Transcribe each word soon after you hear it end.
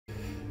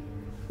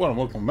Well,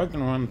 welcome back to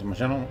my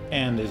channel,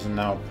 and this is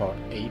now part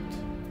 8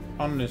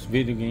 on this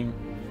video game,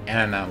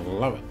 and I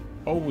love it.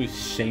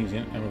 Always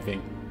changing everything,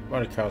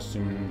 what a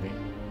costume and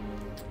everything.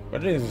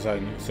 But it is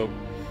exciting. So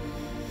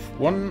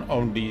one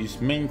of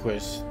these main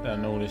quests that I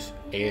noticed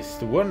is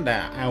the one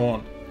that I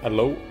want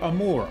Aloha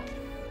Amora.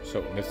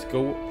 So let's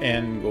go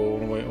and go all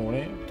the way over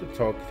there to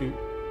talk to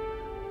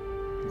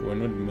go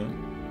in with the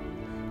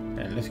moon,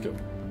 and let's go.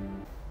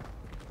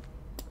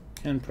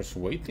 And press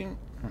waiting.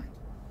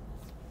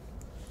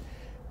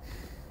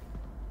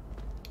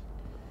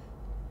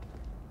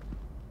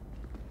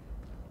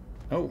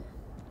 Oh,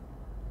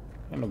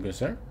 hello, good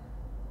sir.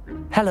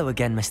 Hello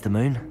again, Mr.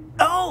 Moon.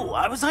 Oh,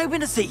 I was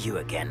hoping to see you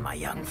again, my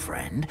young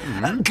friend.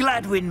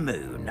 Gladwin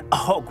Moon,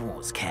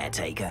 Hogwarts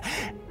caretaker,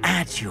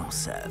 at your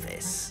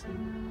service.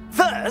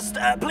 First,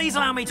 please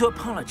allow me to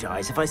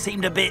apologize if I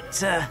seemed a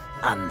bit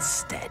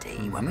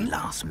unsteady when we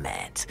last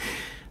met.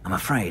 I'm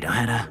afraid I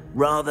had a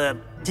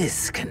rather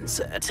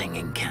disconcerting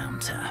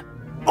encounter.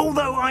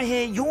 Although I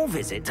hear your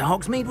visit to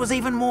Hogsmeade was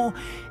even more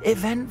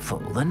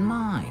eventful than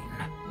mine.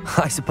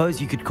 I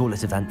suppose you could call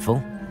it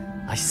eventful.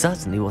 I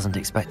certainly wasn't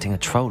expecting a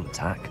troll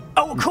attack.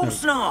 Oh, of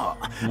course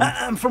not.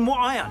 And from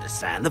what I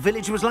understand, the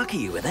village was lucky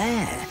you were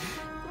there.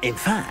 In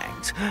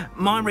fact,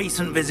 my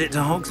recent visit to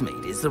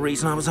Hogsmeade is the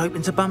reason I was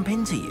hoping to bump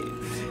into you.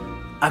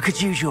 I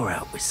could use your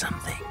help with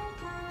something.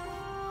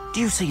 Do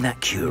you see that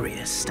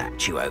curious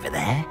statue over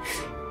there?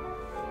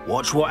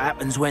 Watch what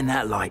happens when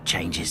that light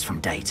changes from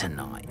day to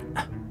night.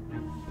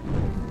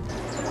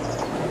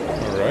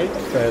 Alright,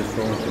 fast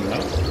forward to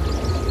now.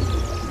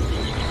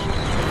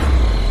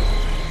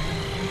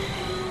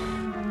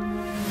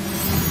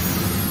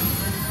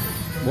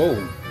 Whoa.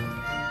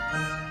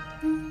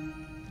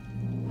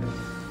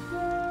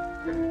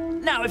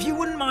 Now, if you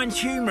wouldn't mind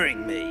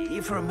humouring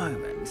me for a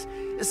moment,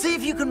 see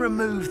if you can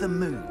remove the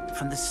moon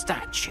from the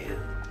statue.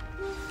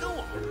 Go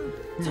on,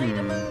 take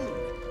the moon.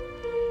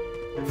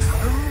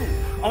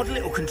 Oh, odd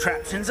little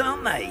contraptions,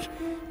 aren't they?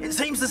 It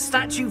seems the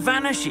statue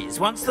vanishes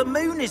once the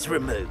moon is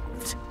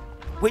removed,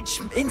 which,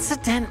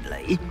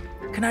 incidentally,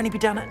 can only be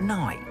done at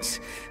night.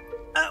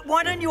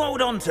 Why don't you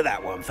hold on to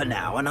that one for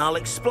now, and I'll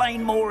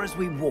explain more as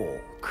we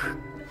walk.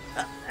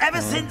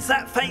 Ever since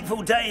that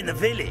fateful day in the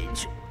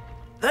village,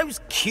 those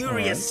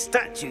curious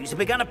statues have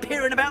begun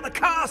appearing about the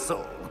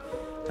castle.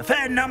 A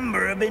fair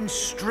number have been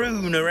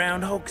strewn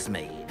around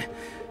Hogsmeade.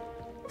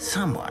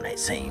 Someone, it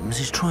seems,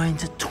 is trying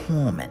to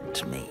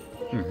torment me.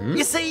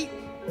 You see,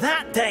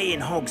 that day in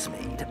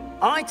Hogsmeade,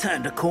 I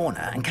turned a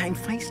corner and came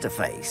face to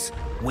face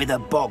with a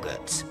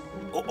boggart,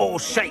 or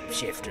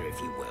shapeshifter, if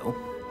you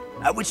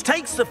will, which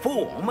takes the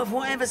form of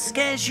whatever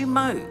scares you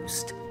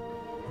most.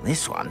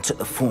 This one took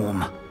the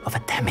form of a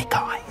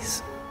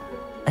demiguise.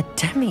 A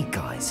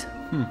demiguise?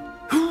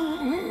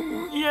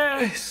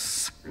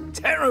 Yes!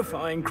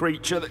 Terrifying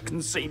creature that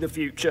can see the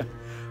future.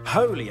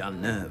 Wholly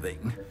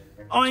unnerving.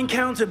 I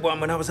encountered one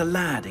when I was a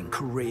lad in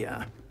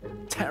Korea.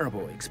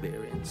 Terrible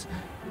experience.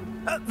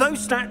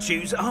 Those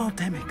statues are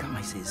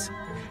demiguises.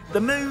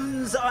 The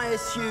moons, I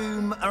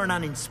assume, are an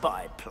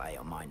uninspired play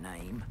on my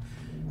name.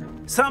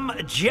 Some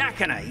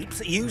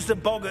jackanapes used a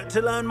boggart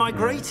to learn my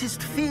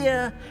greatest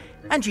fear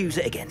and use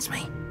it against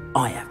me.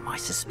 I have my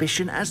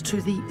suspicion as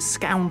to the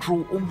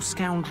scoundrel or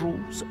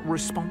scoundrels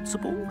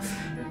responsible.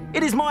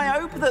 It is my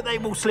hope that they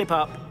will slip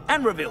up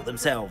and reveal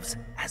themselves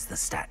as the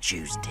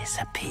statues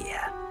disappear.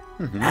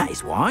 That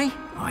is why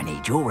I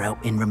need your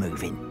help in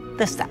removing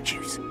the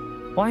statues.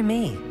 Why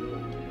me?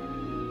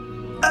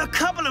 A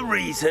couple of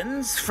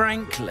reasons,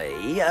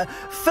 frankly.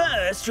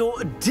 First,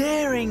 your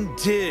daring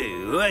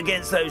do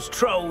against those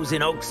trolls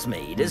in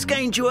Hogsmeade has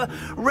gained you a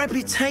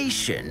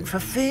reputation for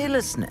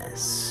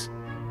fearlessness.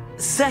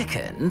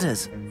 Second,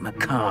 as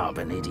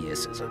macabre and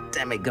hideous as a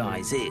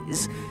demiguise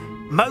is,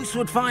 most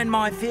would find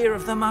my fear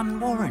of them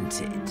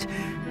unwarranted.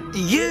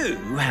 You,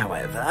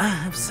 however,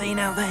 have seen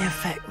how they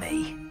affect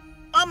me.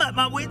 I'm at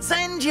my wit's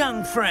end,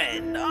 young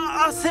friend.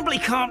 I simply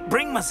can't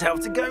bring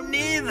myself to go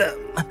near them.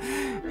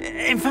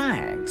 In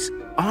fact,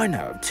 I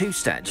know of 2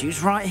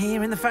 statues right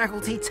here in the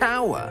faculty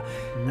tower.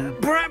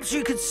 Perhaps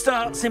you could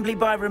start simply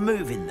by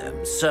removing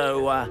them,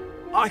 so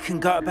I can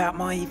go about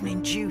my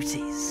evening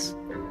duties.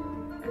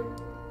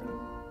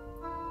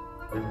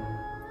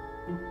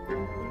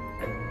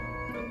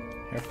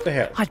 Have to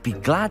help. I'd be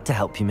glad to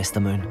help you,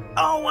 Mr. Moon.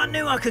 Oh, I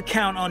knew I could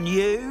count on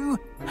you.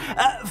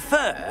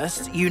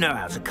 First, you know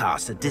how to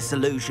cast a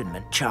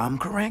disillusionment charm,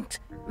 correct?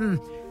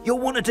 You'll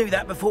want to do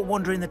that before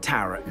wandering the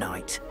tower at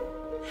night.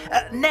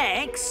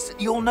 Next,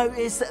 you'll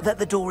notice that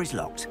the door is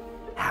locked.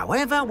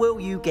 However will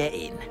you get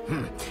in?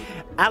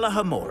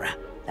 Aloha Amora,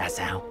 that's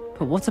how.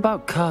 But what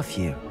about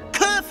curfew?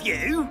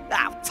 Curfew?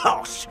 Oh,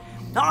 tosh.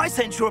 I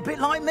sense you're a bit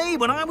like me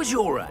when I was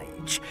your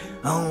age.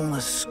 Oh,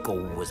 the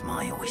school was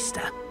my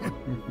oyster.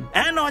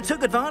 And I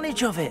took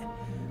advantage of it.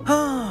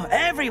 Oh,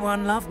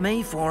 everyone loved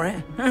me for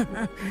it.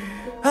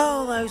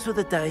 Oh, those were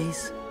the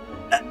days.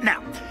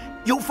 Now,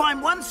 you'll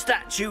find one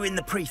statue in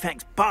the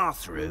prefect's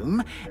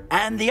bathroom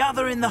and the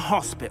other in the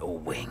hospital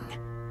wing.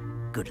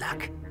 Good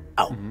luck.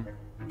 Oh,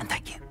 and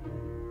thank you.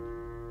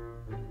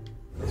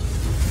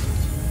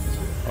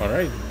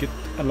 Alright, get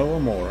a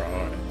lower more.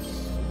 Alright.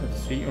 Let's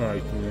see.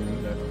 Alright,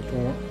 that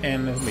door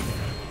and let's begin.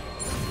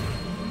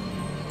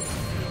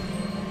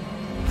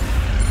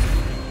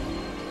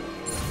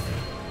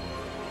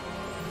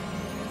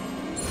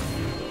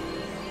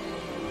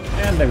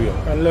 And there we go.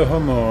 A little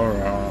more.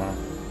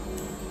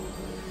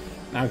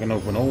 Now I can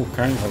open all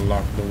kinds of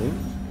locked doors.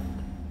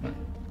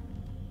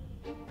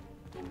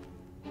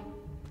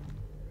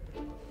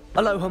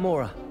 Aloha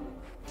Mora.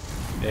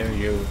 There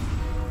you go.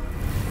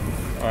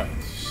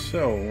 Alright,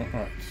 so.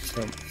 Alright,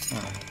 so.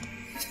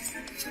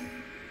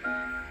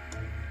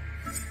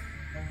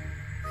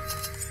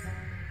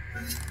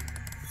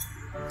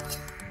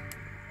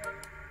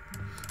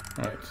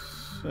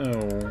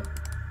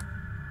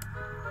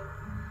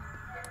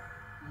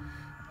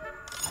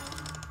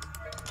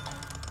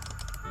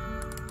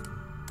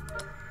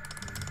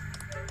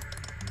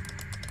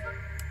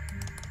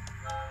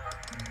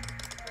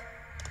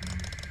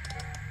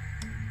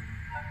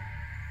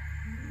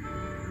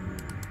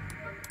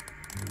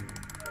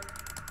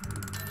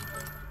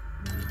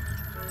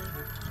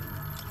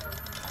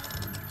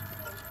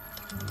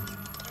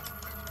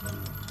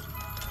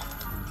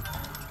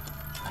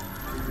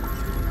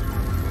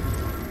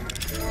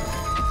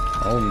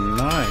 Oh,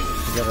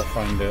 nice. You gotta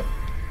find the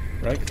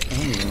right.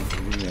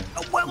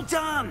 Well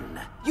done!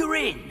 You're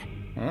in!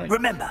 Right.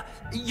 Remember,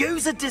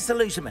 use a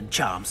disillusionment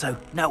charm so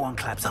no one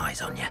claps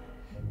eyes on you.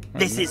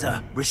 This is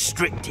a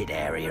restricted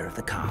area of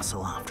the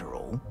castle, after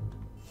all.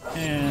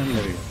 And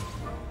there we go.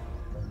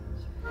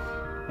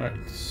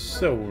 Alright,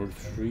 so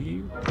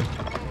retrieve.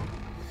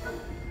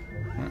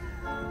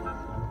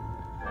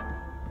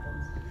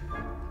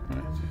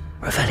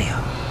 Revelio.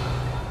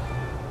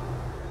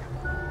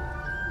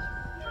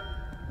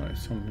 Right,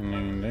 something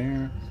in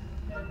there.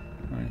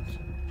 Right.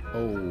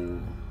 Oh,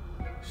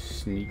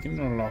 sneaking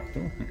or locked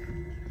door.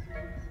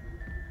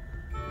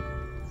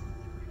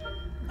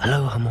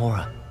 Aloha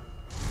Mora.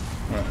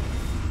 Right.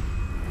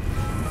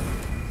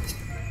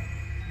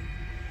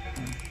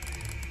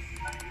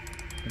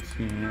 Let's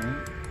see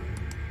here.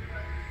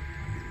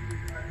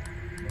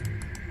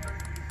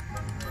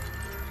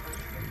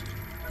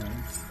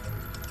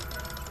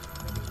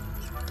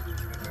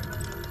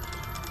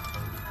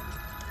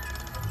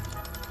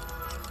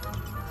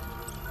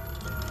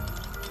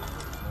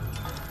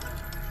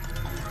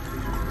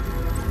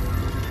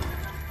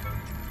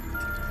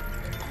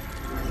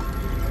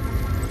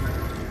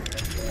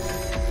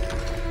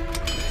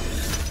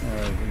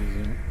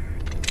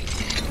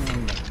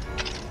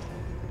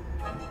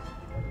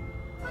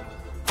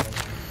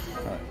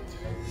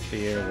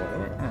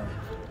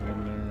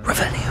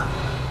 Revelio.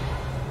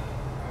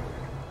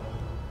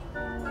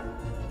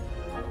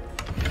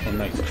 Oh,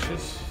 nice.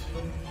 Just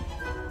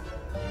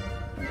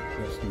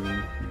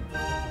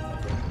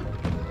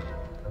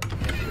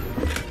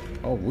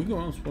oh, we go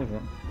on suppose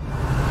one.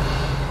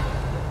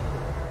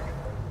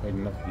 Wait,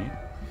 nothing here.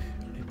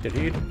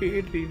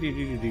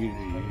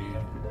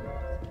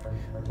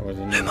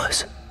 Lumos.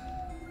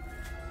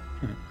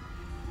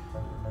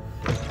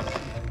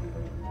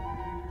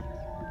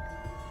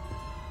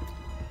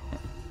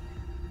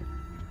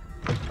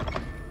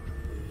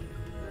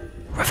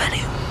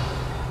 Revelio.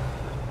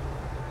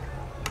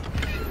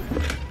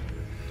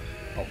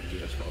 Oh,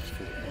 yes, that's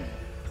full.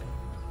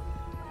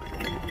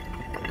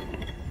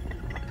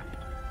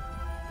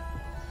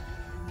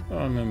 Oh,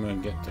 I'm gonna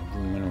get the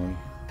blue anyway.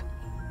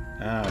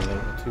 Ah,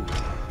 level 2.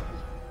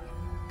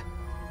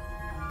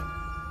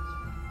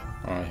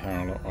 Alright,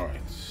 hello.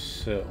 Alright,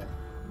 so.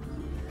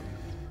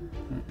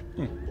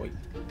 Wait.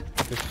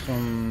 There's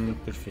some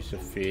Professor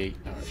Fake.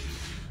 Alright.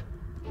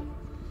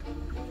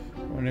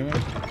 Anyway.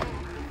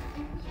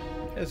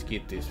 Let's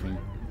get this one.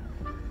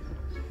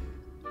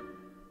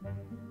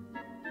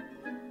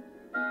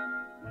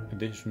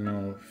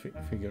 Additional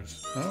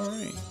figures.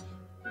 Alright.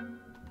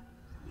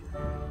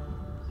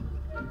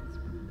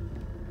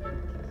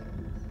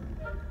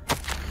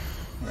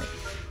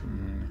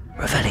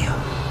 Revelio.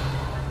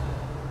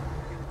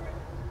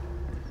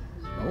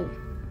 Oh.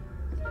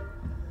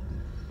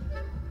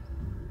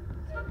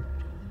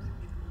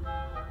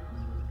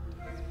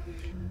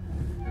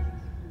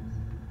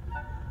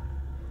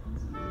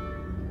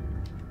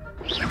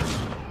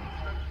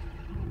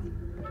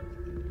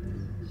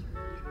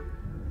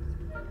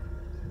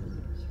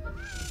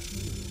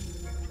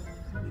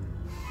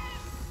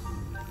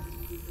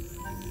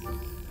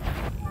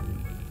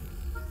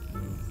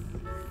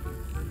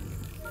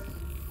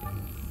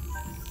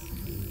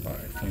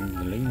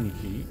 The lane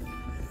key.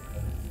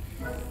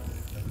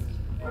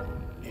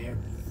 Yep.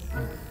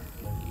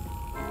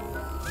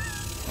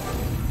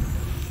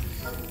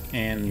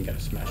 And you got a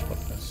smash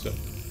button, so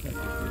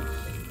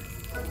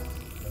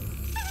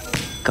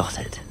Got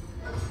it.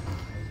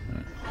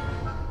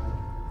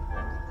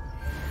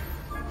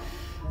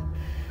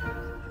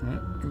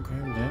 Right,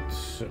 grab that,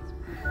 so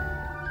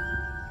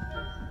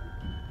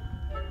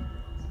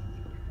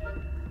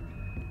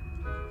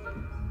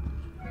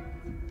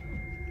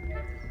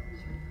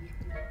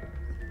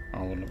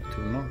I'll level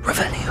 2 now.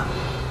 Revelio.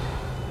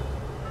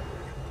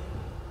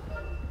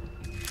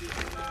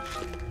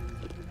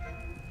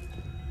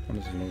 What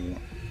is the logo?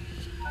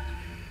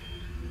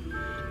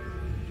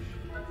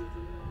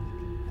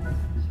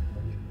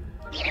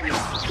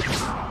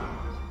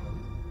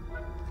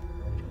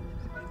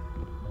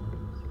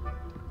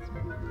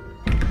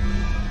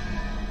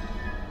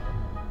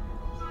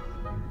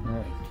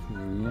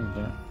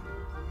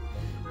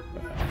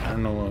 I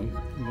don't know what I'm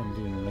gonna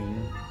do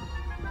later.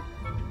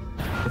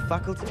 The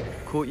faculty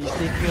caught you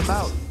sneaking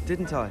about,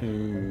 didn't I?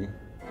 Ooh.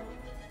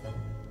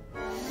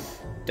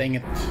 Dang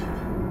it.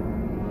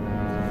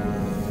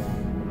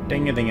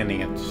 Dang it.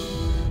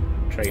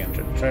 Try again.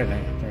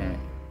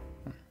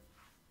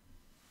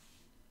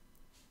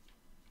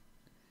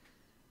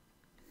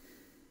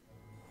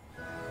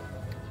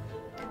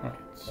 Alright,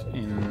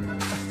 in...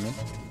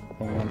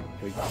 One,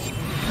 wait.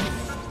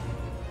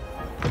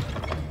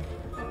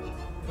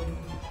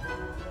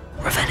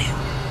 Revenue.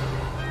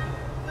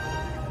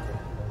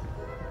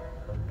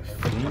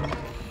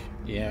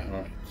 Yeah,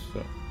 alright, so.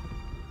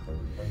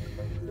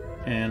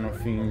 And I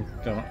think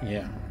that,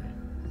 yeah.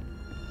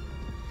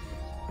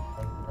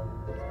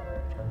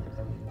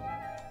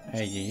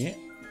 Hey, yeah.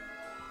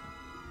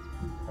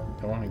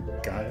 That one I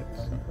got it,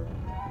 so.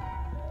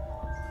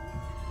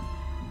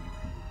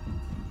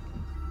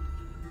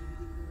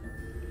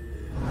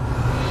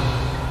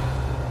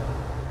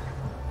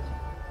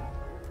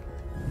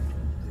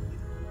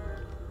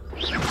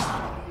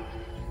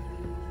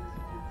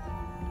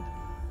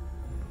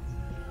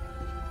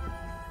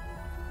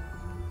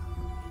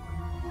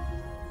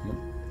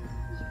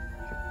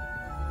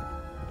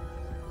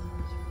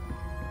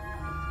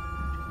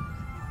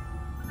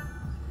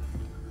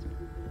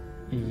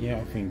 Yeah,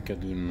 I think I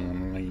do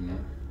normally now.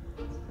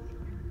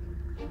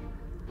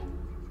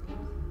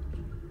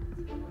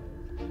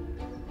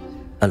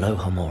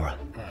 Aloha Mora.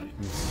 Alright,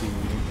 let's see.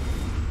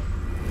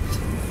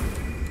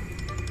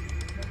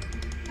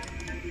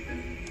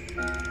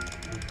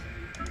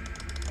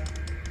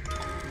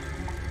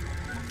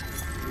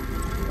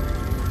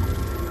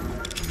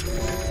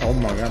 Oh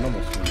my god, that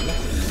was good.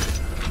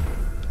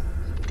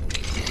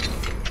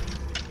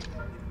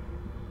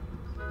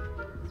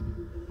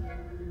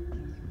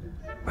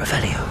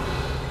 Revelio.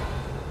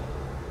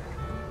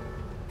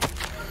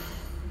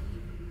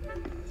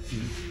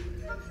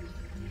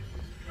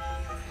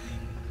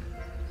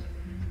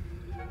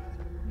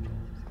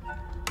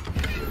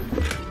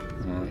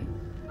 Alright.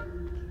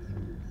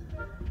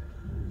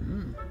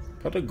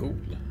 Pot of gold.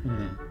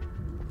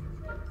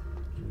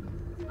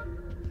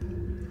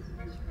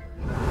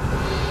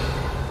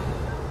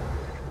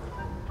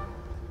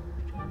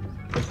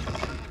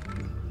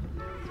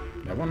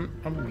 That one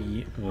I'll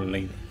be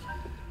later.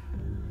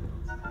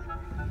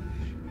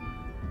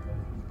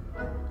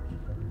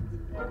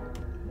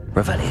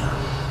 Revelio.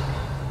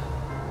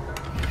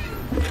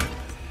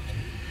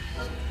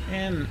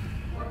 And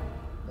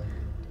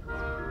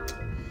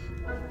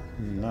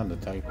not a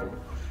typo.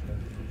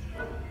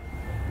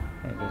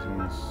 This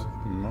one's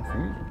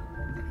nothing.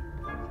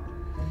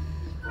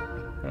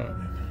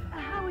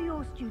 How are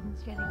your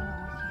students getting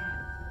along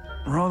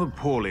this year? Rather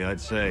poorly,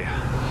 I'd say.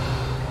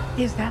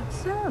 Is that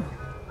so?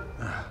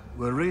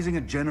 We're raising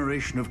a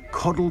generation of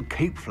coddled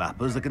cape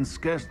flappers that can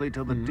scarcely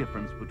tell the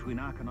difference between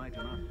Arcanite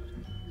and us.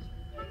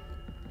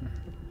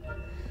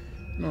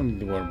 No need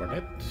to worry about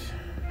it.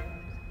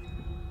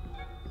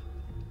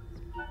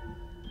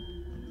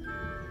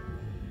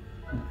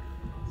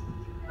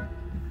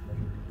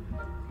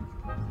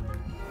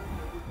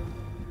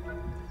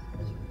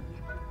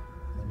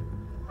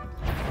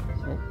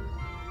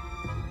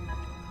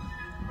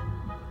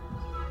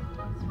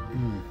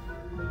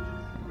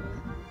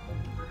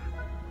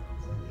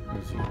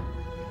 Let's see.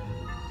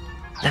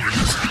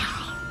 Leviosa.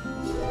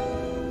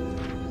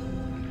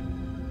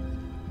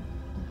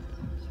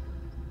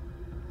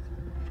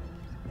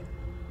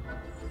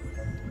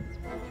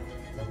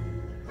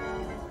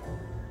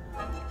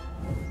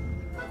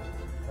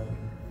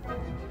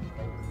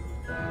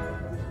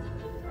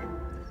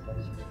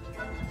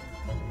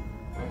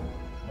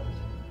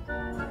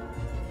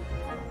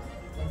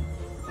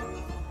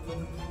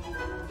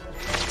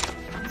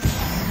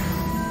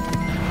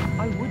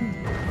 I wouldn't.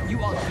 You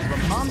are to be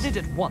remanded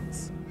at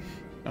once.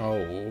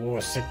 Oh,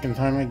 a second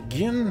time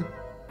again?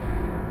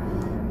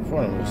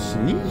 Thought it was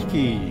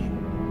sneaky.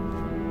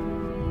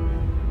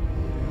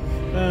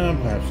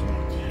 Perhaps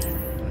not.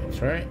 Let's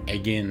try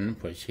again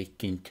for a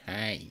second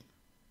time.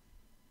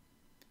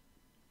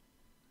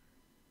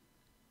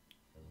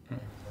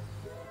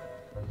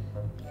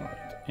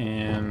 Right,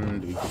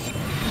 and we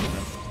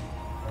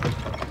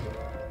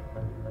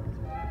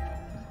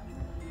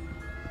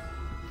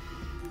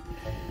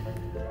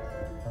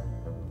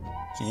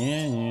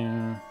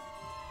yeah.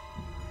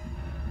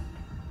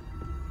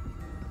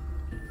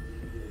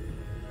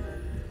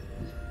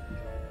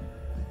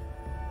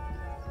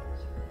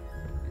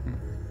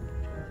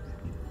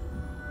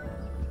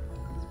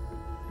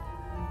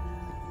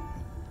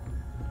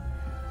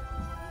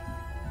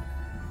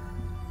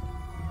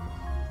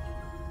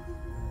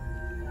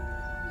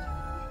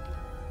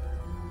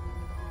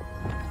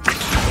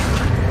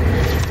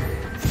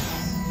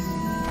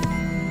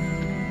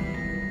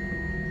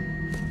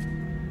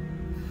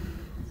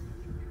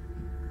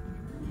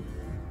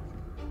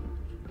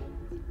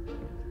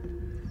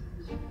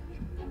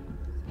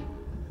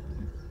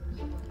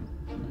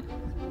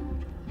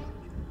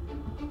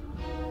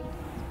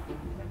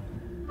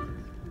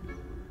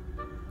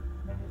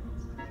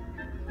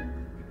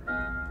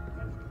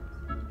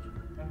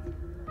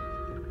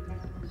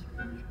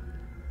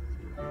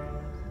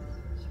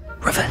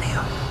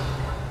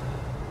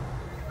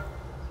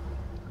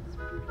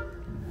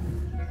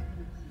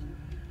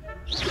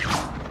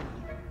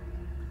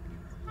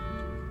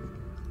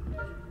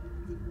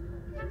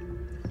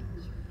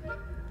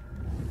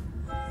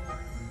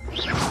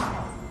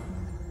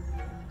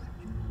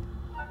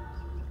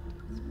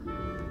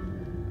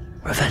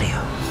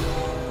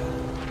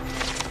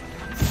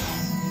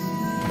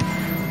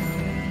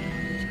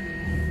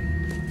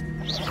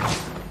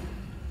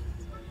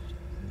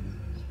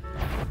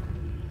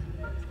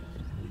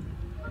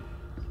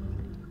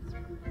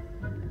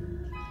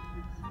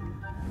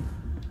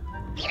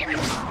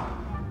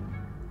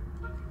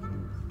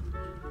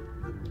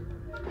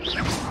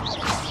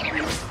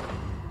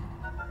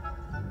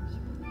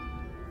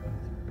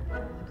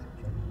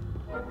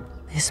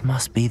 This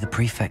must be the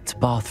prefect's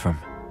bathroom.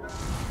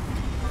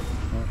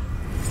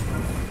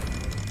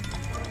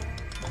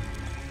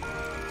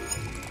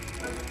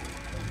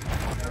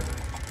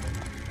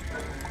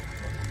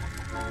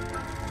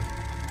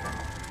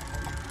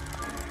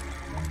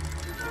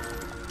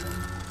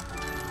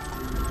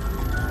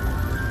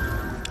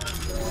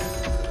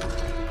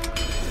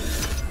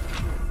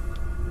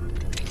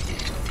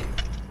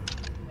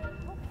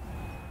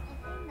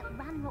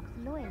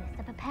 Loyalists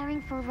are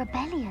preparing for a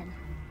rebellion.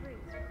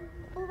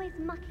 Always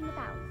mucking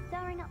about,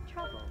 stirring up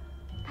trouble.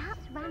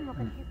 Perhaps Ranrock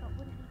and his lot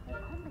wouldn't be so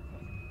competent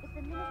if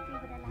the Ministry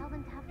would allow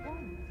them to have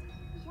wands.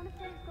 One of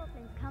those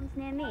goblins comes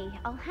near me,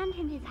 I'll hand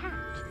him his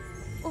hat.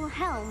 Or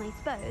helm, I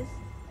suppose.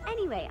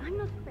 Anyway, I'm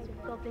not afraid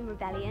of Goblin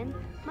Rebellion.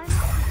 My mother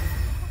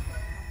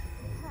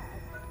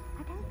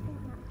I don't think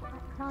that's what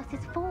that class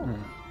is for.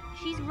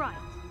 She's right.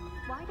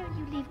 Why don't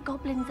you leave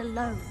goblins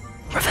alone?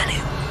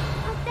 Revelio!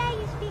 How dare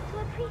you speak to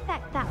a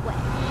prefect that way?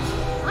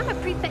 I'm a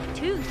prefect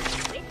too, you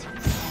twit.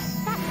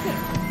 That's it.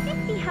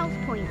 50 house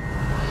points. You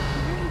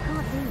really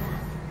can't do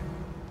that.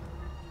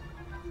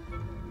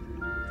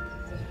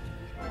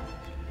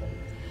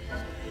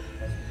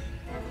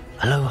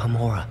 Hello,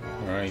 Hamora.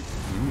 Right.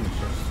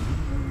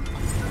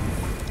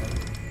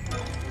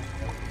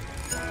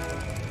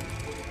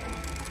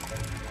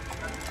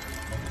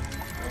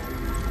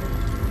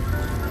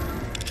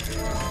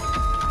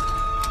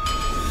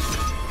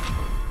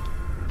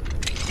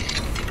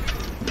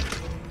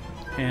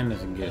 And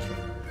doesn't get it.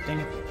 Dang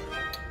it.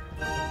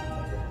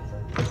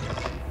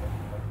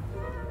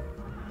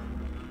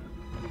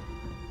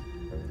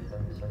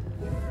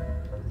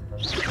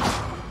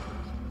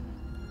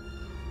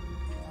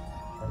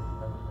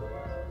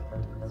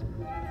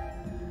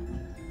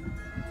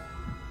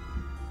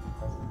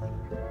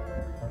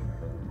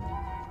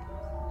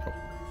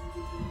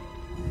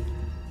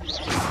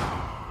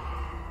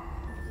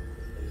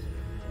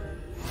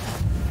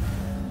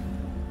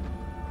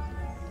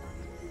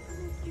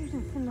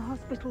 Students in the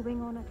hospital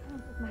wing on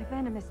account of my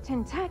venomous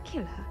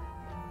tentacular.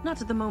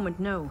 Not at the moment,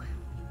 no.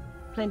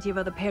 Plenty of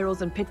other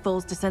perils and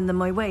pitfalls to send them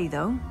my way,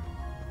 though.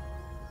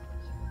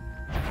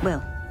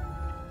 Well,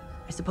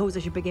 I suppose I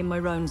should begin my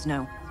rounds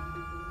now.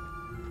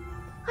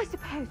 I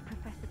suppose,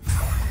 Professor.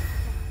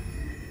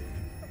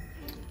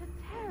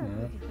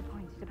 Terribly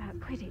disappointed about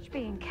Quidditch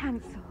being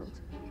cancelled.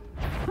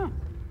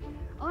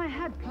 I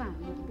had planned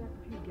to get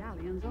a few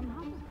galleons on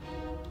Hogwarts.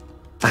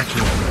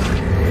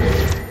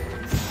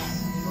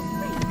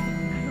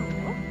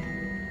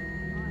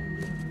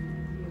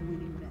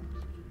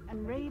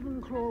 And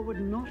Ravenclaw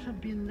would not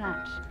have been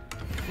that.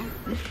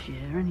 Not this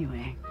year,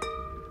 anyway.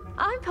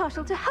 I'm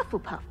partial to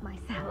Hufflepuff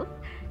myself.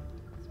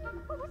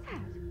 What was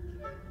that?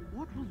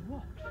 What was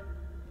what?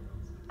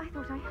 I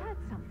thought I heard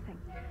something.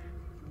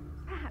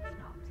 Perhaps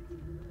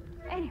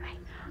not. Anyway,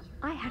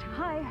 I had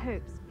high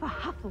hopes for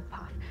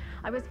Hufflepuff.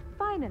 I was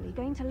finally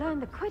going to learn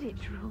the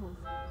Quidditch rules.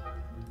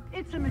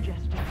 It's a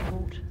majestic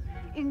sport.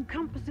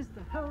 Encompasses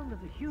the whole of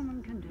the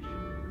human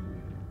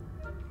condition.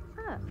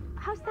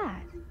 How's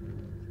that?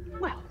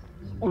 Well,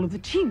 all of the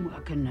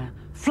teamwork and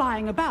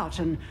flying about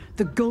and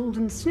the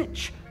golden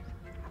snitch.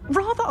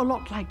 Rather a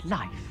lot like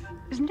life,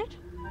 isn't it?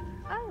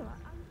 Oh,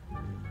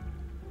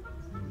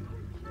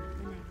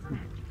 the next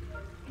match.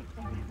 If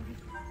there ever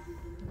is.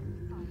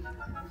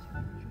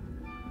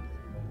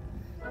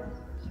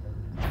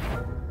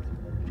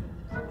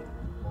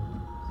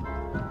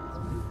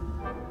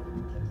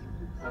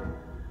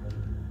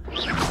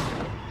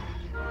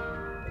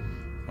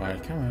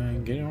 Alright, come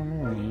on, get on the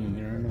way,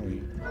 get on the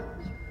way.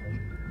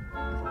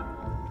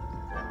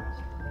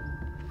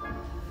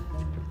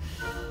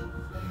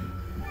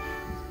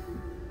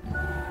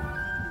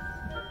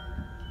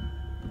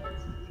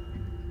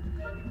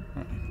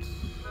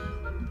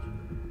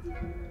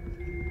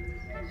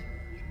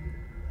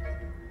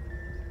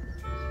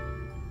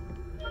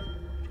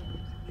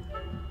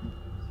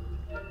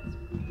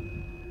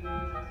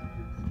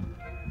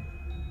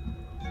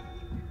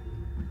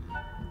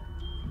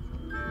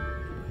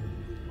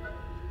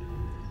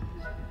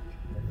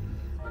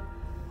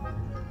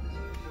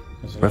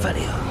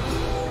 Revelio.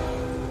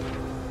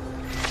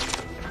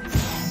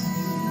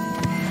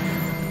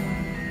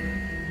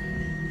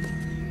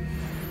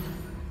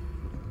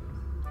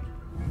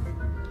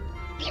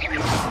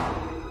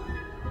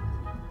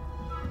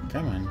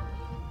 Come on.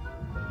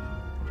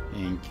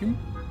 Thank you.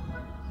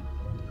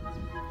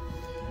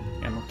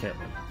 And we'll carry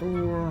the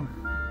door.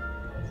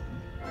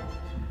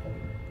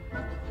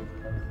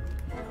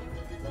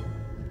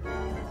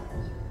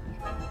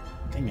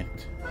 Dang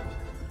it.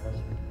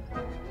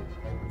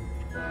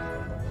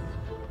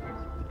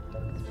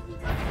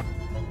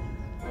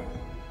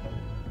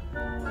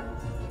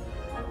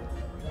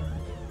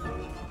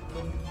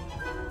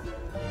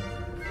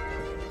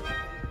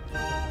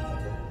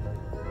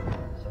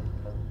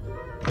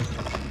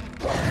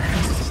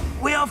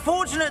 We are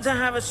fortunate to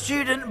have a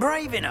student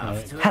brave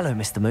enough to... Hello,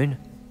 Mr. Moon.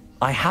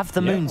 I have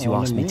the moons you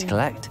asked me to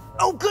collect.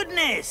 Oh,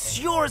 goodness!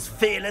 You're as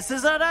fearless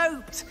as I'd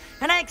hoped.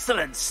 An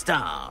excellent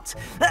start.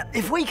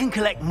 If we can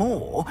collect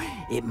more,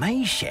 it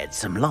may shed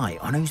some light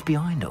on who's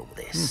behind all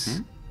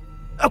this.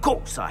 Of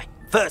course, I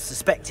first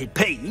suspected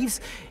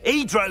Peeves.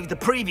 He drove the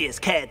previous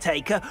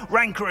caretaker,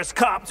 Rancorous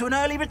Carp, to an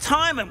early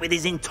retirement with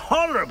his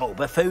intolerable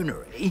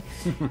buffoonery.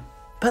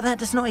 But that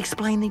does not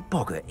explain the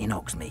boggart in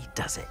Hogsmeade,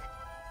 does it?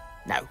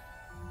 No.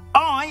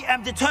 I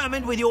am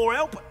determined, with your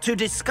help, to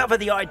discover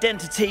the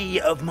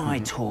identity of my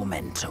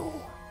tormentor.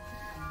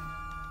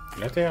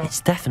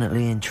 It's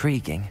definitely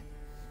intriguing.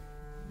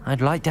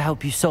 I'd like to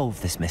help you solve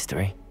this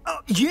mystery.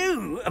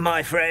 You,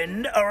 my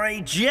friend, are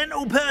a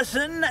gentle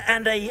person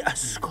and a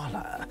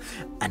scholar,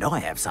 and I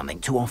have something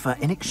to offer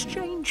in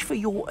exchange for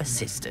your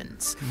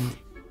assistance.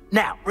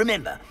 Now,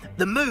 remember,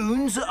 the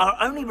moons are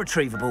only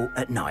retrievable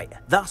at night.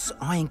 Thus,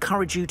 I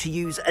encourage you to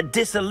use a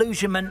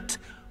disillusionment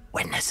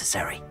when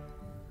necessary.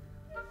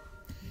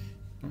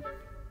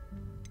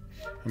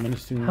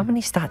 How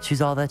many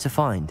statues are there to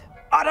find?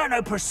 I don't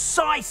know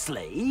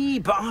precisely,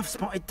 but I've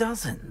spotted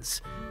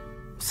dozens.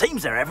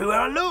 Seems they're everywhere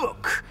I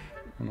look.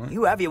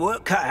 You have your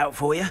work cut out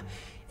for you,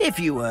 if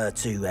you were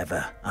to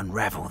ever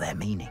unravel their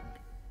meaning.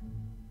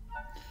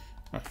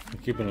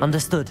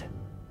 Understood.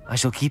 I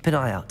shall keep an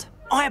eye out.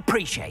 I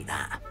appreciate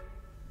that.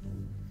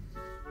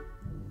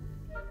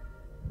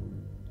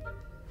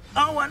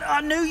 Oh, and I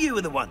knew you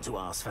were the one to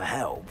ask for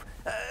help.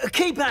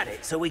 Keep at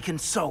it so we can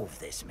solve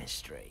this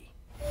mystery.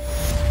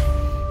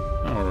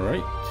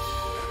 Alright.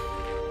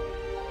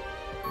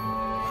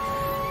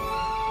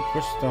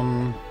 Quest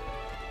done.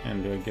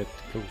 And do I get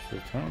close to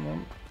the town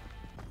one?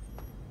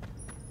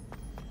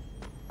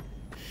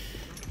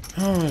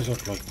 Oh, is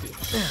it like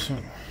this? So.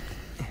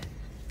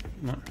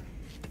 No.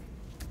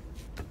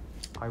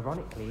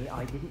 Ironically,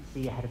 I didn't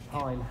see ahead of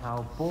time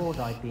how bored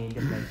I'd be in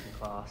divination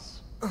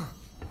class.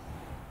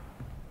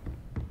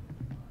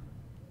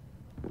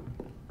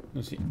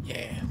 Let's see.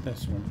 Yeah,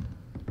 that's one.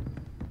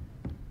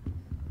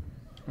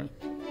 Right.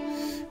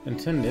 And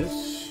 10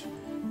 this.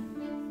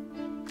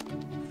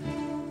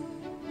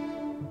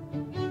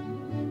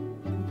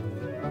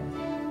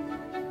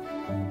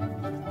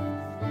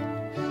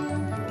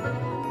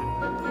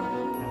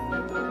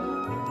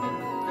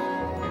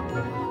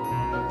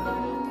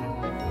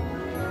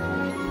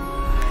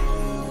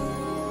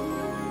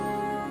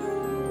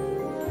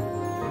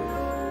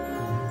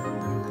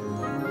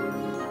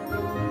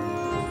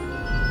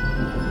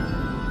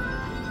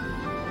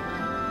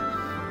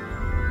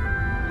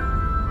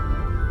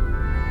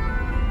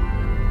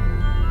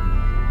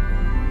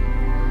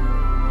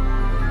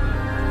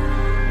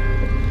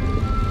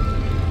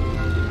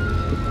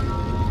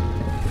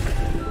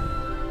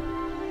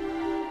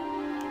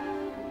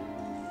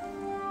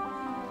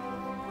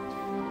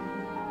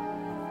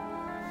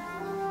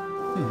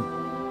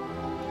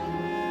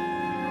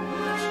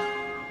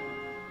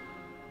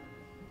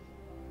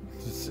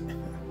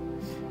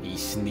 He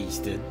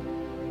sneezed it.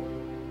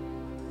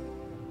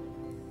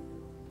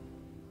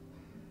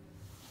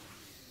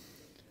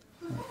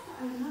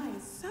 Oh,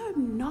 nice. So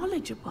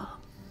knowledgeable.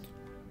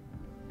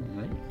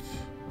 Right.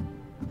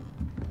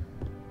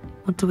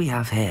 What do we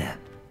have here?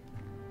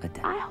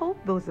 I hope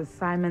those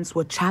assignments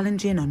were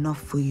challenging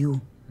enough for you.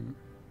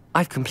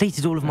 I've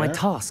completed all of my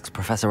tasks,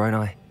 Professor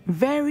Onai.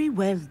 Very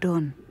well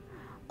done.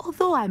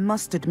 Although I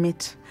must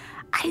admit,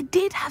 I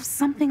did have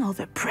something of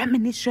a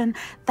premonition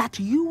that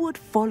you would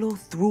follow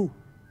through.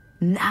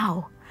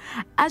 Now,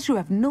 as you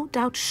have no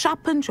doubt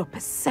sharpened your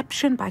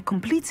perception by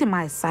completing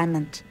my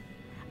assignment,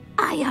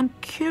 I am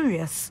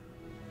curious,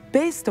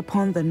 based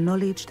upon the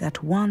knowledge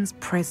that one's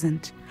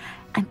present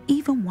and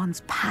even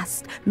one's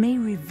past may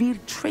reveal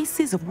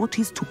traces of what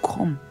is to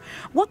come.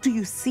 What do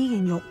you see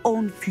in your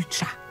own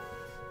future?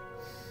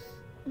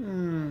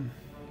 I'm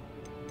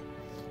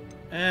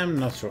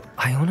not sure.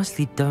 I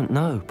honestly don't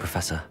know,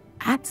 Professor.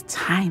 At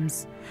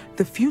times,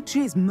 the future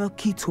is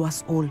murky to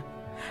us all.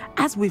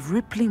 As with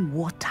rippling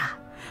water,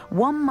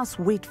 one must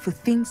wait for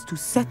things to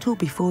settle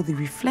before the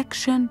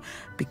reflection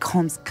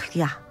becomes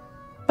clear.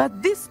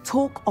 But this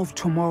talk of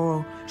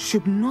tomorrow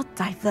should not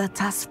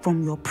divert us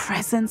from your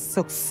present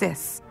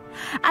success.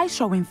 I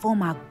shall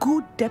inform our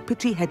good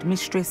deputy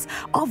headmistress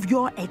of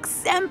your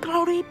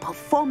exemplary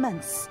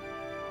performance.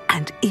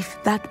 And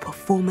if that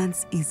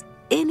performance is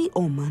any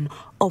omen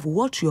of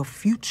what your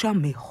future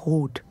may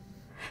hold,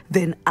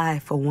 then I,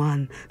 for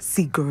one,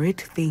 see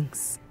great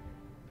things.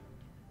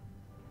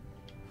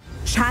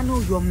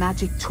 Channel your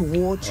magic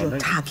towards your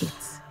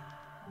targets.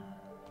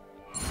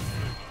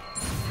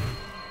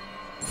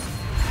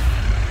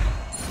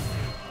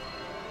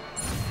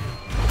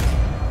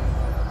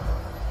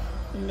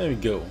 And there we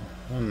go.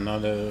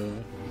 Another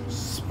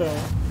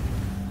spell.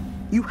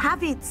 You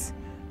have it!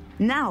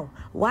 Now,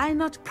 why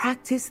not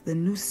practice the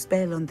new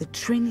spell on the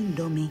training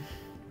dummy?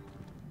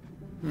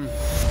 Alright,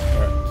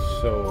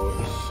 so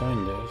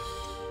assign this.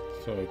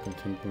 So a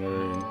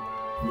contemporary.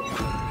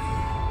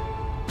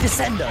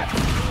 Descender!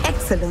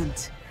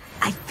 Excellent!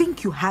 I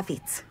think you have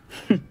it.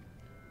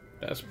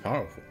 That's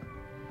powerful.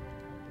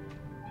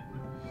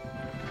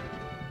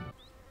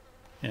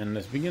 And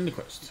let's begin the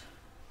quest.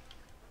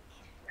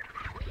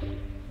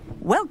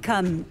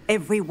 Welcome,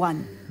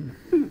 everyone.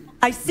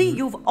 I see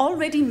you've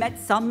already met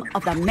some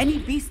of the many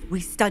beasts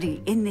we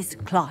study in this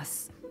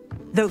class.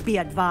 Though be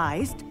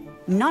advised,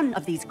 none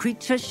of these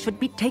creatures should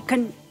be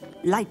taken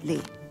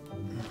lightly.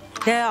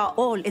 They are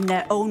all in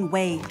their own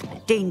way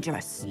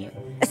dangerous,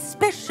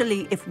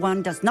 especially if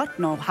one does not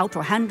know how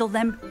to handle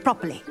them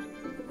properly.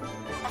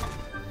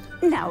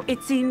 Now,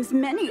 it seems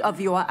many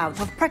of you are out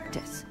of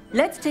practice.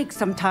 Let's take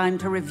some time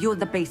to review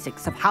the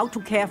basics of how to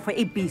care for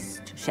a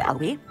beast, shall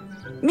we?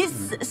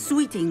 Miss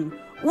Sweeting,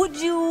 would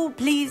you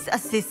please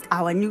assist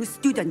our new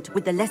student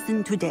with the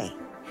lesson today?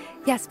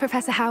 Yes,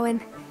 Professor Howen.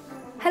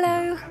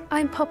 Hello,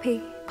 I'm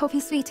Poppy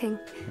Sweeting.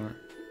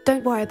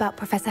 Don't worry about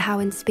Professor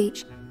Howen's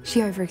speech.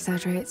 She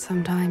over-exaggerates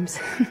sometimes.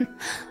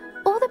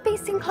 All the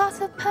beasts in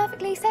class are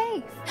perfectly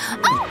safe.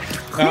 Oh!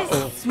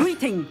 Miss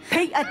Sweeting,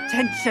 pay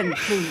attention,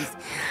 please.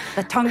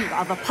 The tongue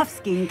of a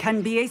puffskein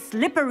can be a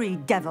slippery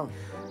devil.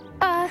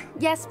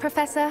 Yes,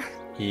 Professor.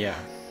 Yeah.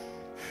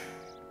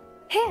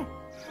 Here,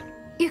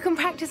 you can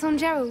practice on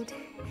Gerald.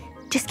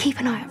 Just keep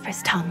an eye out for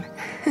his tongue.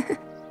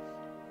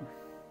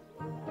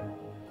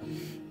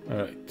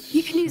 Alright.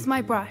 You can use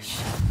my brush.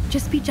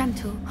 Just be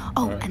gentle.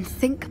 Oh, and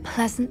think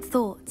pleasant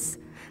thoughts.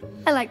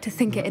 I like to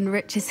think it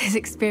enriches his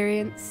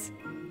experience.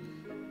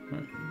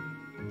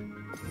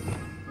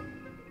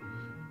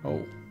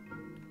 Oh.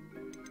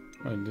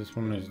 Right, this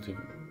one is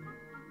different.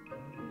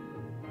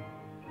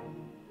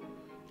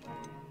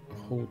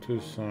 How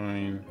to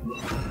sign.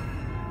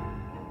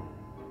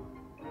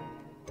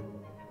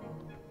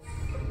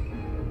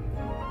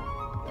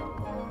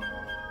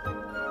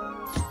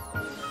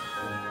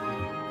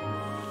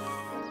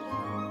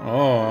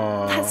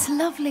 Oh. That's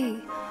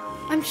lovely.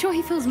 I'm sure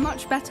he feels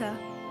much better.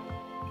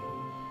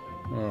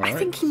 I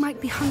think he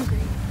might be hungry.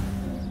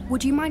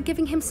 Would you mind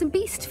giving him some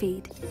beast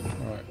feed?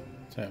 Alright,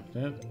 tap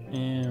that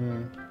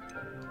and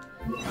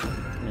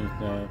make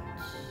that.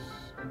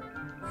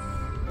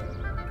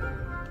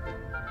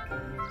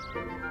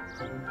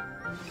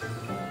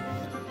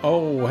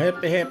 Oh,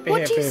 happy.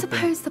 What do you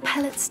suppose the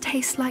pellets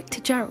taste like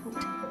to Gerald?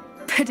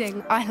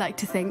 Pudding, I like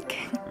to think.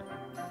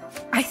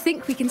 I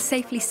think we can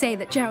safely say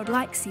that Gerald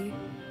likes you.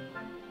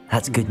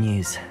 That's good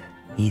news.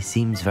 He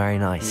seems very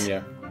nice.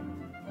 Yeah.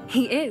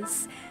 He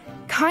is.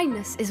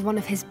 Kindness is one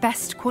of his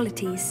best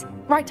qualities,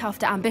 right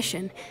after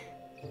ambition.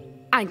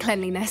 And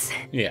cleanliness.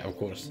 Yeah, of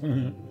course.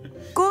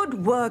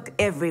 Good work,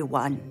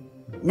 everyone.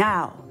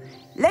 Now,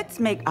 let's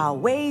make our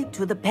way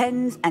to the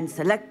pens and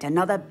select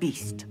another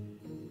beast.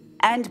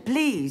 And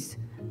please,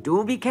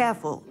 do be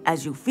careful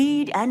as you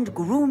feed and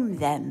groom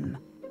them.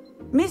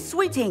 Miss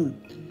Sweeting,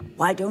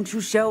 why don't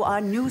you show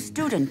our new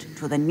student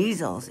to the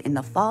Neasels in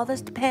the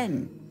farthest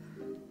pen?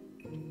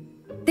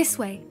 This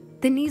way.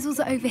 The Neasels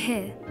are over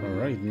here.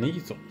 Alright,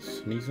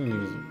 Neasels. Neasel.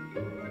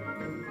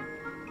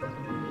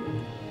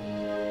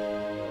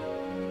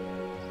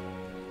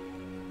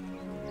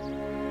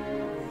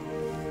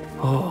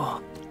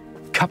 Oh,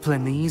 couple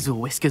of Neasel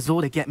whiskers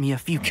ought to get me a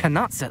few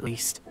canuts at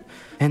least.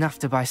 Enough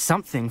to buy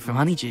something from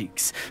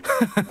Honeydukes.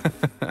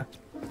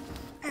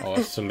 Oh,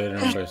 that's a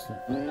little embarrassing.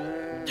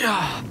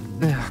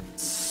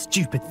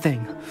 Stupid thing.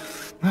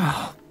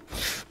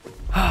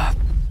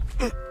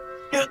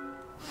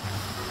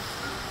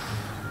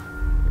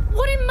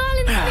 What in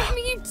Merlin's name are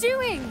you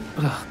doing?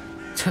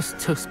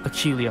 Tuss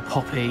peculiar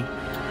Poppy.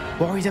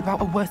 Worried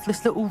about a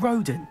worthless little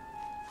rodent.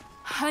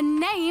 Her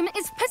name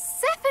is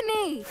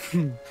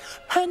Persephone!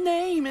 Her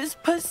name is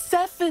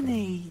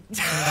Persephone!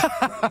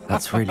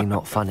 That's really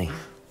not funny.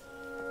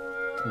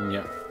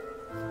 Yeah.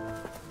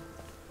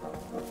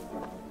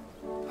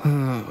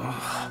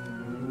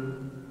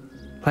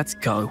 Let's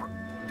go.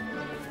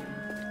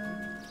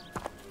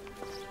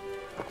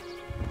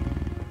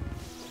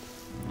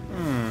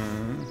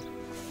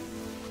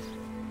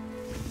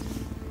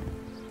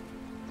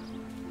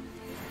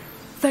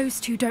 Those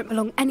two don't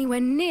belong anywhere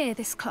near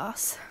this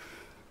class.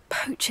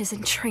 Poachers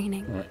in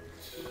training. Right.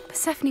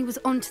 Persephone was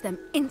onto them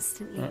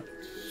instantly. Right.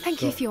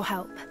 Thank you for your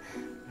help.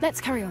 Let's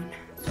carry on.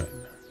 Right.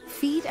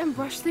 Feed and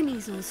brush the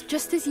Neasels,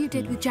 just as you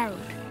did with Gerald.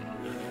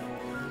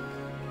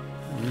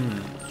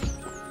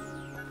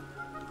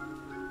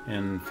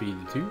 And feed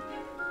the two.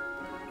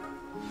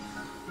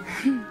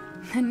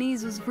 The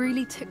Neasels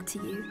really took to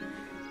you.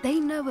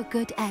 They know a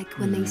good egg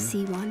when they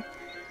see one.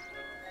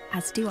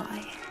 As do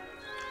I.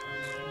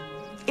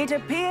 It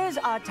appears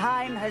our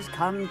time has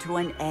come to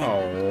an end.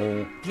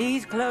 Oh.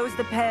 Please close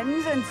the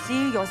pens and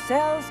see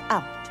yourselves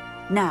out.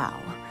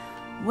 Now,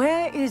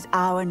 where is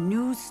our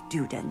new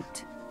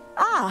student?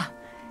 Ah,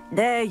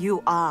 there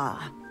you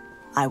are.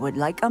 I would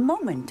like a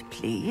moment,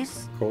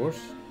 please. Of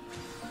course.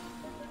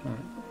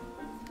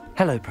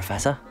 Hello,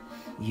 Professor.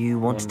 You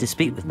wanted to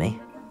speak with me?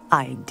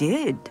 I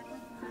did.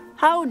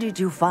 How did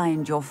you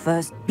find your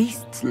first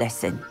beasts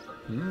lesson?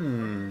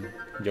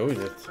 Enjoyed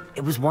it.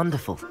 It was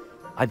wonderful.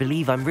 I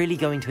believe I'm really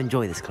going to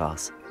enjoy this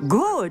class.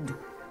 Good.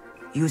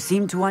 You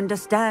seem to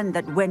understand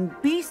that when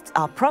beasts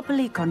are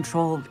properly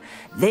controlled,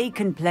 they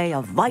can play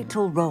a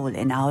vital role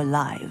in our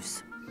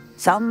lives.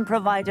 Some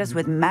provide us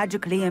with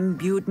magically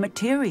imbued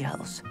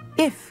materials,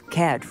 if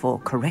cared for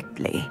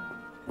correctly,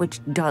 which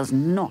does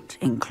not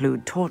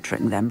include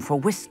torturing them for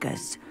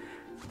whiskers.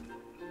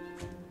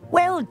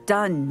 Well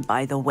done,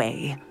 by the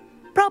way.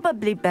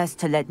 Probably best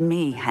to let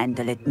me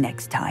handle it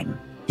next time.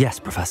 Yes,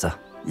 Professor.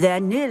 They're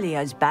nearly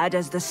as bad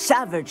as the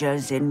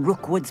Savagers in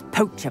Rookwood's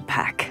poacher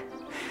pack.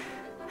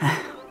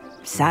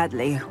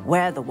 Sadly,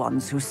 we're the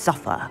ones who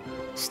suffer,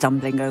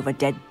 stumbling over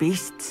dead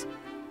beasts.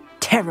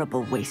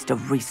 Terrible waste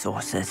of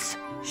resources.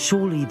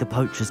 Surely the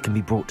poachers can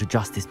be brought to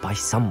justice by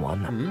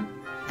someone.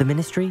 The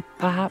Ministry,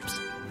 perhaps?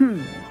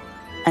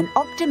 An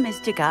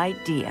optimistic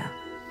idea.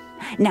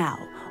 Now,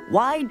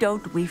 why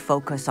don't we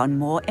focus on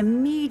more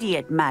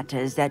immediate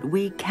matters that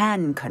we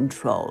can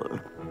control?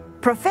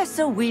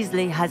 Professor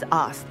Weasley has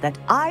asked that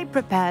I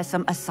prepare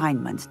some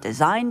assignments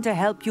designed to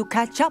help you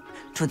catch up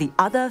to the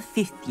other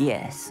 5th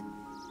years.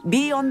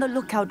 Be on the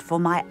lookout for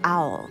my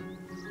owl.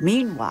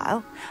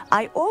 Meanwhile,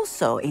 I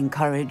also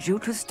encourage you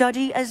to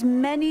study as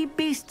many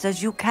beasts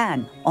as you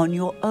can on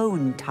your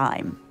own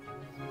time.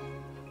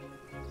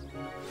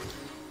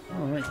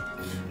 All right.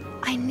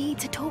 I need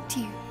to talk to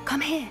you. Come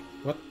here.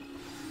 What?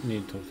 You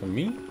need to talk to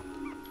me?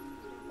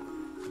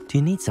 Do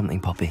you need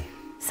something, Poppy?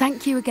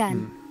 Thank you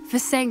again for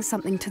saying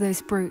something to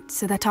those brutes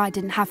so that I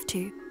didn't have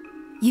to.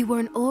 You were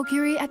an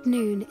augury at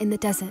noon in the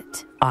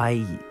desert.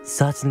 I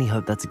certainly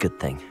hope that's a good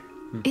thing.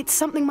 It's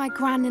something my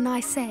gran and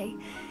I say.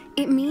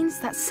 It means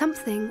that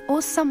something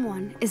or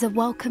someone is a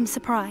welcome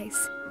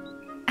surprise.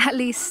 At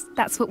least,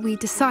 that's what we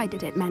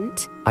decided it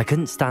meant. I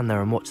couldn't stand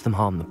there and watch them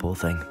harm the poor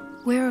thing.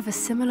 We're of a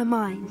similar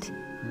mind.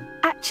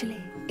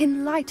 Actually,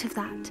 in light of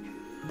that,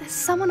 there's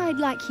someone I'd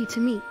like you to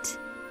meet.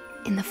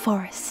 In the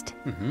forest.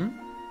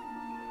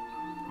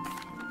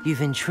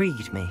 You've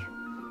intrigued me.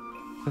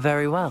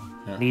 Very well.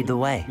 Yeah. Lead the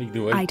way. Lead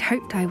the way. I'd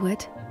hoped I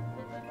would.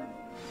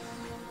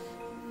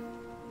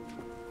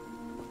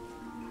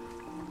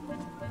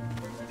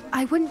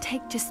 I wouldn't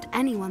take just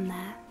anyone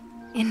there.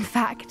 In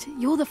fact,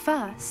 you're the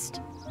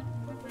first.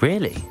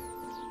 Really?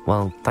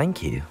 Well,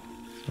 thank you,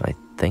 I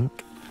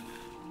think.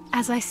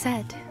 As I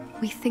said,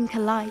 we think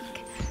alike.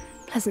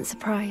 Pleasant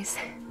surprise.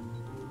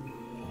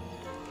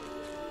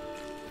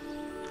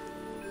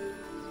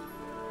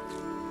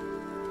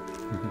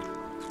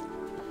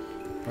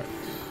 Right.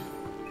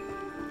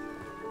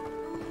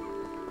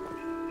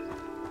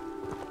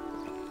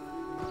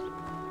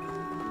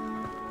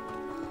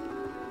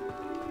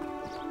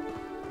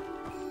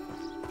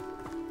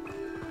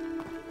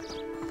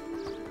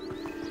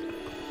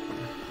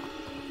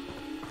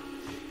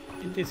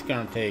 Is this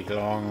gonna take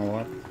long or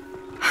what?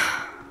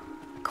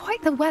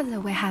 Quite the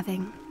weather we're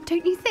having,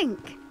 don't you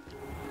think?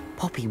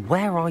 Poppy,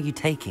 where are you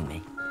taking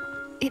me?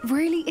 It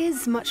really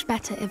is much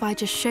better if I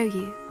just show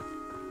you.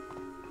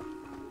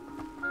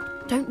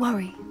 Don't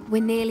worry,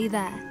 we're nearly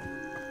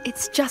there.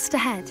 It's just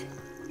ahead.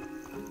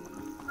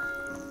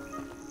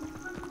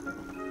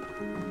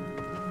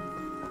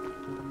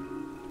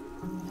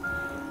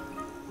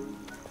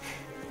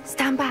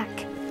 Stand back.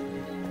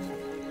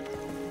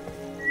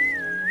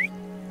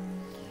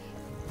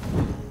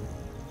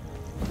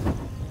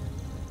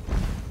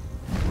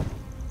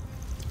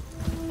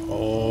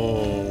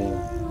 Oh,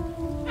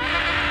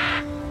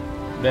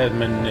 that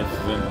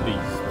magnificent beast.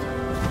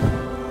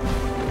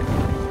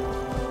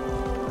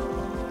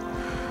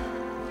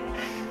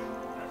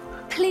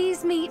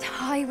 Please meet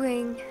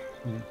Highwing.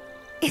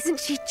 Isn't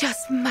she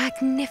just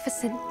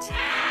magnificent?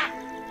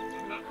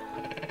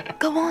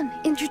 Go on,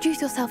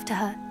 introduce yourself to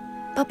her.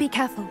 But be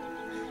careful.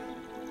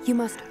 You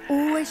must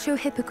always show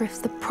hippogriffs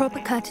the proper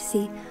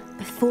courtesy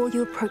before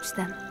you approach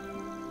them.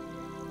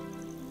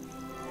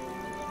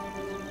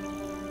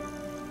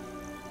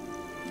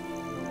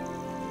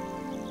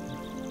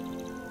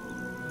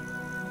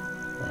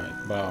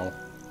 Right, bow.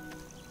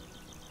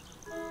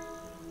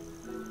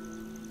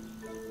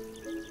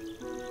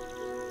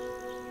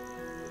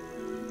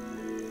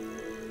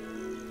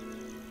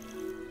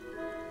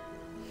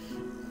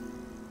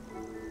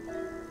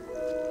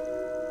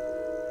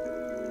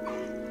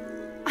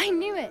 I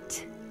knew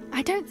it!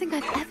 I don't think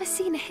I've ever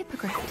seen a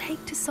hippogriff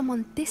take to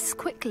someone this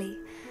quickly.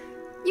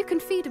 You can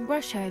feed and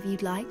brush her if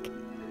you'd like.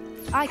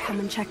 I come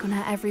and check on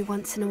her every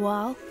once in a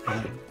while.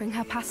 Bring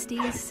her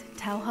pasties,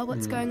 tell her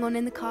what's going on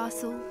in the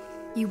castle.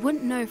 You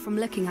wouldn't know from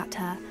looking at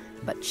her,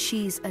 but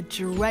she's a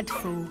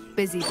dreadful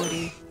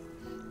busybody.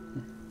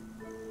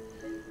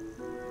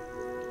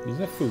 Is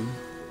that food?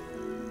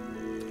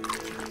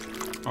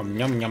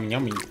 Yum yum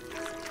yummy.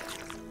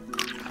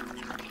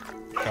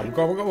 Gobble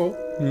gobble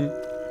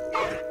gobble.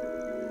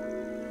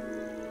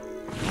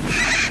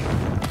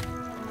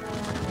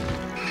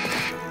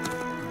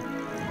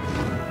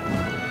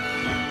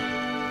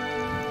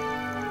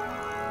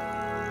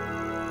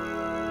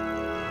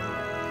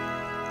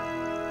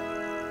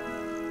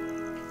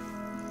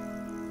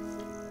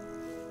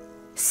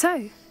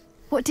 So,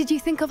 what did you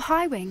think of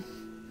Highwing?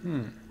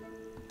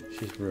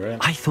 She's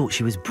brilliant. I thought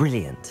she was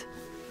brilliant.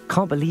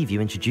 Can't believe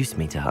you introduced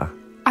me to her.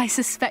 I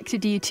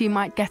suspected you two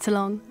might get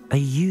along. Are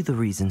you the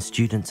reason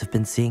students have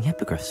been seeing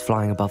hippogriffs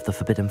flying above the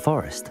Forbidden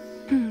Forest?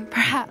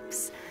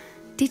 Perhaps.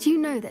 Did you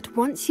know that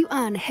once you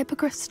earn a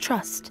hippogriff's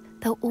trust,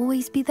 they'll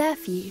always be there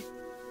for you?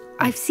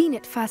 I've seen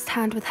it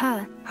firsthand with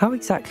her. How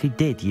exactly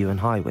did you and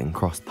Highwing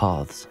cross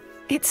paths?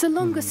 It's a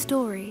longer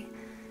story.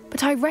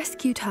 but I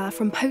rescued her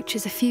from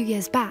poachers a few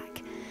years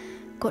back.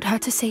 Got her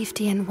to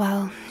safety and,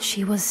 well,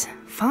 she was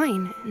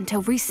fine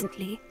until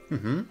recently.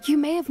 You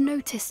may have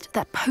noticed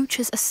that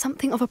poachers are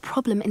something of a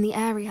problem in the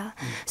area,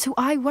 so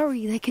I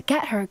worry they could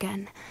get her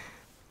again.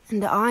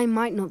 And I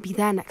might not be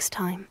there next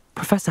time.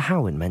 Professor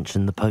Howin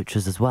mentioned the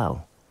poachers as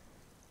well.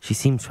 She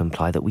seemed to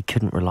imply that we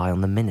couldn't rely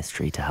on the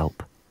Ministry to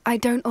help. I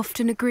don't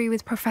often agree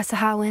with Professor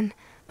Howin,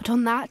 but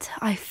on that,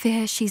 I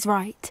fear she's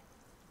right.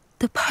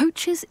 The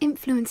poachers'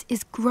 influence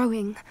is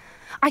growing.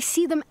 I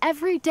see them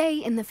every day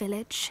in the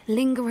village,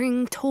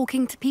 lingering,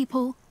 talking to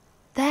people.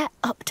 They're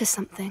up to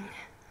something.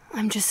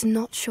 I'm just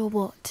not sure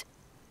what.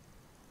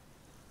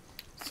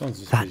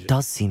 That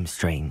does seem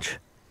strange.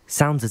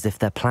 Sounds as if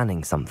they're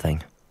planning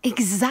something.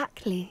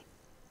 Exactly.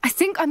 I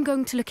think I'm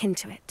going to look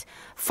into it.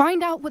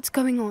 Find out what's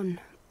going on,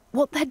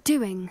 what they're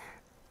doing.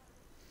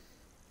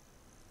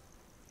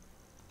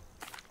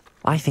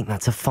 I think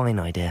that's a fine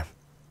idea.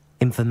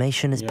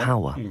 Information is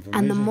power.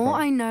 And the more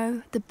I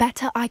know, the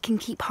better I can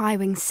keep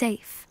Highwing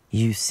safe.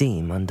 You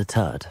seem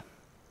undeterred.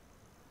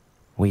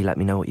 Will you let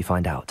me know what you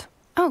find out?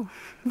 Oh,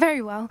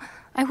 very well.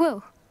 I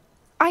will.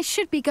 I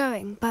should be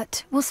going,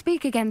 but we'll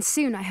speak again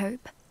soon, I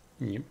hope.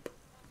 Yep.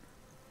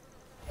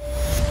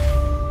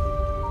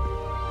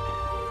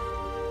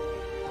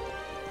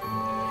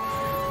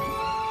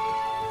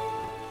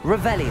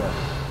 Revelio.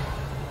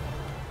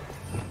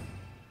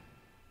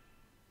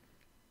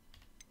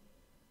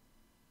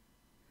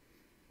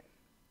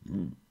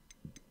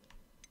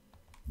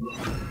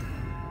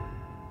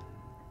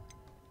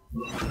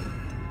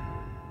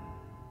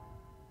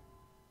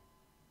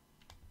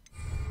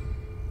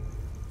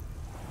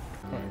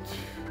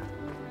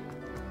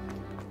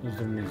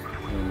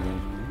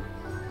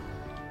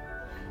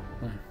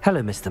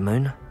 Hello, Mr.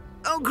 Moon.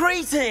 Oh,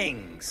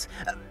 greetings!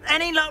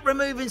 Any luck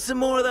removing some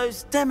more of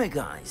those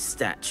demiguise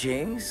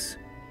statues?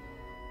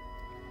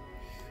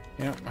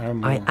 Yeah,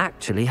 I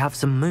actually have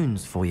some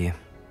moons for you.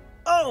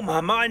 Oh, my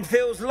mind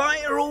feels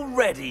lighter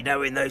already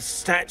knowing those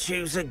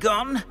statues are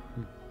gone.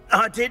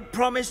 I did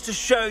promise to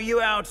show you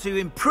how to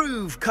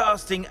improve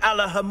casting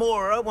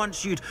Alahamora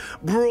once you'd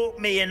brought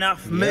me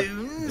enough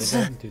moons.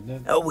 Did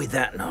that. Oh, with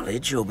that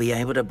knowledge, you'll be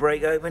able to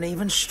break open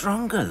even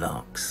stronger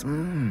locks.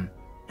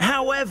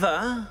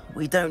 However,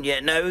 we don't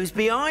yet know who's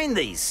behind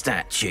these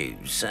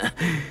statues.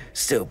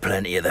 Still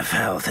plenty of the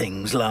foul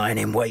things lying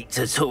in wait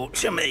to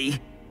torture me.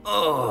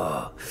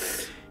 Oh.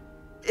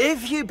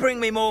 If you bring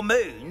me more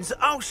moons,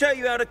 I'll show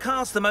you how to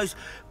cast the most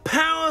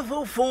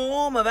powerful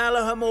form of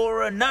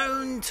Alahamora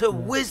known to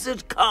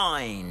wizard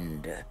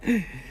kind.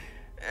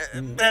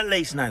 At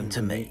least known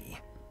to me.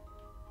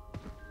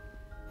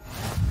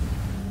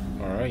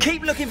 Alright.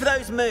 Keep looking for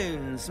those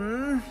moons,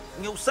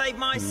 You'll save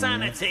my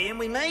sanity and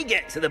we may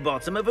get to the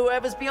bottom of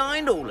whoever's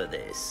behind all of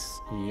this.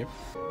 Yep.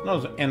 That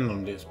was the end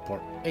of this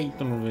part 8 of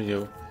the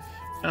video.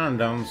 And I'm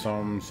done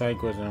some side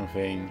quests and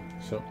everything.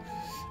 So,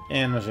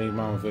 and I say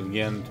my outfit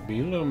again to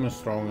be a little more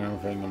strong and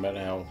everything and better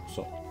health.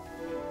 So,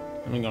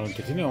 I'm gonna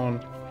continue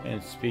on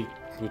and speak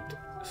with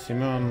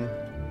Simon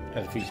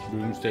at the Feast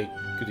Broomstick,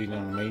 continue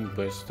on the main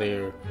quest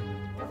there,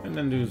 and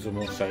then do some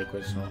more side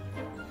quests now.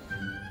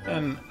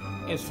 And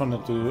it's fun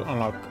to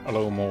unlock a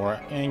little more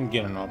and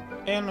get up.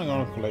 And I'm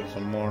gonna collect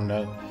some more on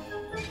that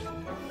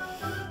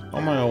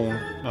on my own.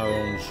 Not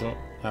on the show,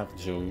 have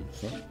to show you.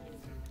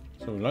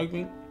 So like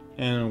me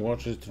and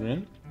watch this to the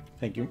end.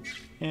 Thank you.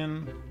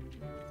 And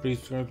please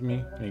subscribe to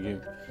me. Thank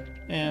you.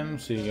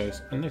 And see you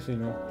guys in the next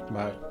video.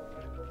 Bye.